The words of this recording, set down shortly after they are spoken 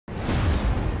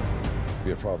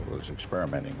Your father was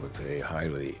experimenting with a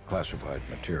highly classified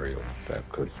material that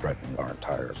could threaten our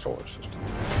entire solar system.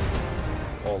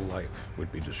 All life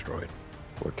would be destroyed.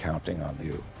 We're counting on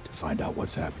you to find out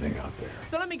what's happening out there.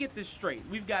 So let me get this straight.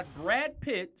 We've got Brad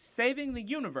Pitt saving the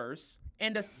universe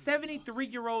and a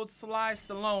 73-year-old Sly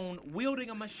Stallone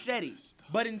wielding a machete.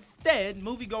 But instead,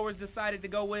 moviegoers decided to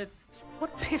go with...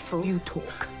 What piffle you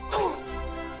talk.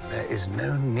 There is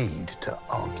no need to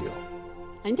argue.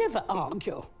 I never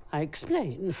argue. I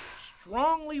explain.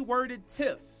 Strongly worded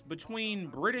tiffs between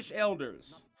British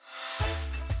elders.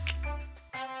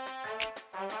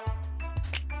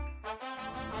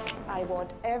 I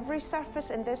want every surface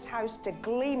in this house to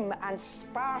gleam and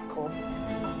sparkle.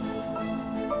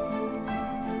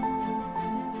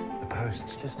 The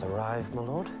post's just arrived, my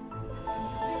lord.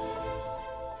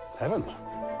 Heaven.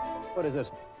 What is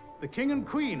it? The king and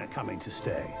queen are coming to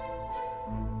stay.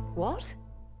 What?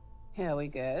 Here we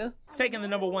go. Taking the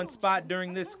 #1 spot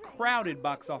during this crowded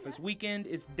box office weekend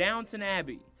is Downton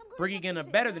Abbey, bringing in a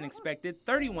better than expected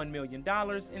 $31 million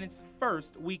in its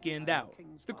first weekend out.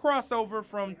 The crossover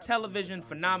from television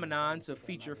phenomenon to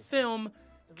feature film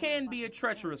can be a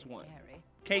treacherous one.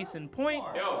 Case in point...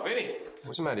 Yo, Vinny.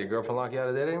 What's the matter? Your girlfriend lock you out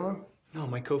of there anymore? No,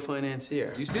 my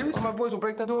co-financier. You serious? My boys will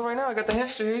break that door right now. I got the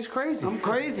hamster here. He's crazy. I'm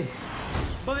crazy.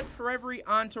 But for every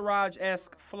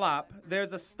Entourage-esque flop,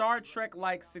 there's a Star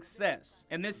Trek-like success,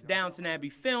 and this Downton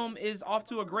Abbey film is off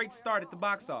to a great start at the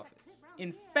box office.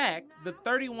 In fact, the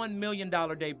 $31 million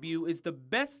debut is the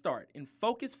best start in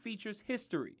Focus Features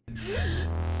history.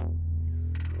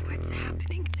 What's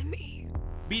happening to me?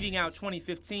 Beating out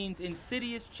 2015's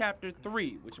Insidious Chapter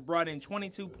 3, which brought in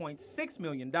 $22.6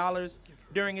 million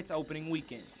during its opening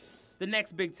weekend. The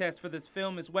next big test for this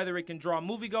film is whether it can draw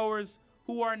moviegoers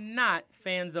who are not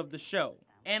fans of the show.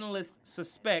 Analysts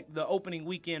suspect the opening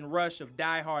weekend rush of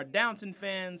die-hard Downton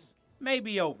fans may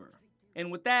be over.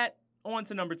 And with that, on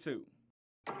to #2.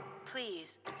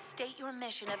 Please, state your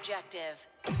mission objective.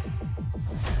 I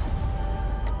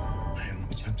am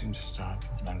attempting to stop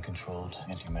an uncontrolled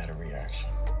antimatter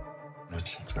reaction,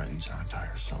 which threatens our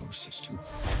entire solar system.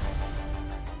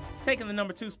 Taking the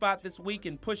 #2 spot this week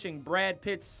and pushing Brad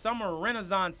Pitt's summer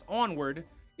renaissance onward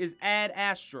is Ad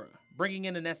Astra, bringing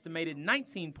in an estimated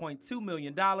 $19.2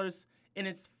 million in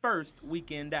its first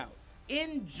weekend out.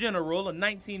 In general, a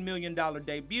 $19 million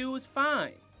debut is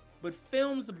fine, but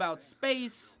films about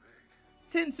space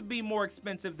tend to be more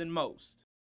expensive than most.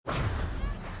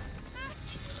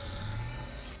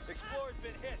 Explorer's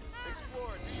been hit.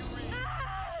 Explorer, do you read?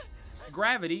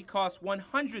 Gravity cost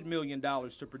 $100 million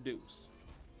to produce.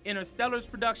 Interstellar's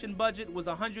production budget was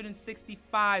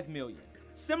 $165 million.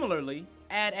 Similarly,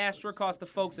 Ad Astra cost the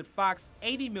folks at Fox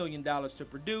 $80 million to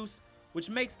produce, which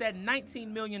makes that $19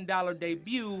 million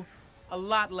debut a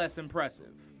lot less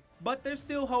impressive. But there's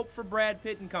still hope for Brad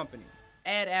Pitt and company.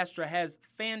 Ad Astra has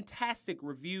fantastic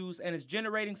reviews and is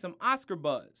generating some Oscar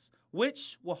buzz,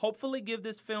 which will hopefully give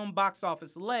this film box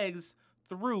office legs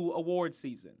through award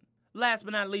season. Last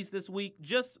but not least this week,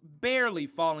 just barely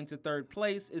falling to third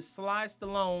place is Sly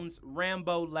Stallone's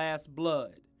Rambo: Last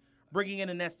Blood, bringing in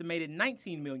an estimated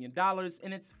 $19 million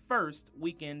in its first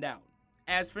weekend out.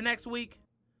 As for next week,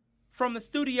 from the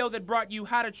studio that brought you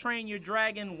How to Train Your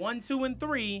Dragon 1, 2, and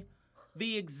 3,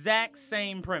 the exact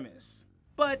same premise,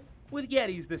 but with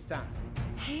Yetis this time.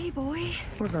 Hey, boy.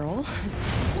 Or girl.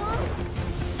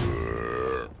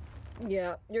 Whoa.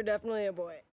 Yeah, you're definitely a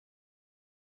boy.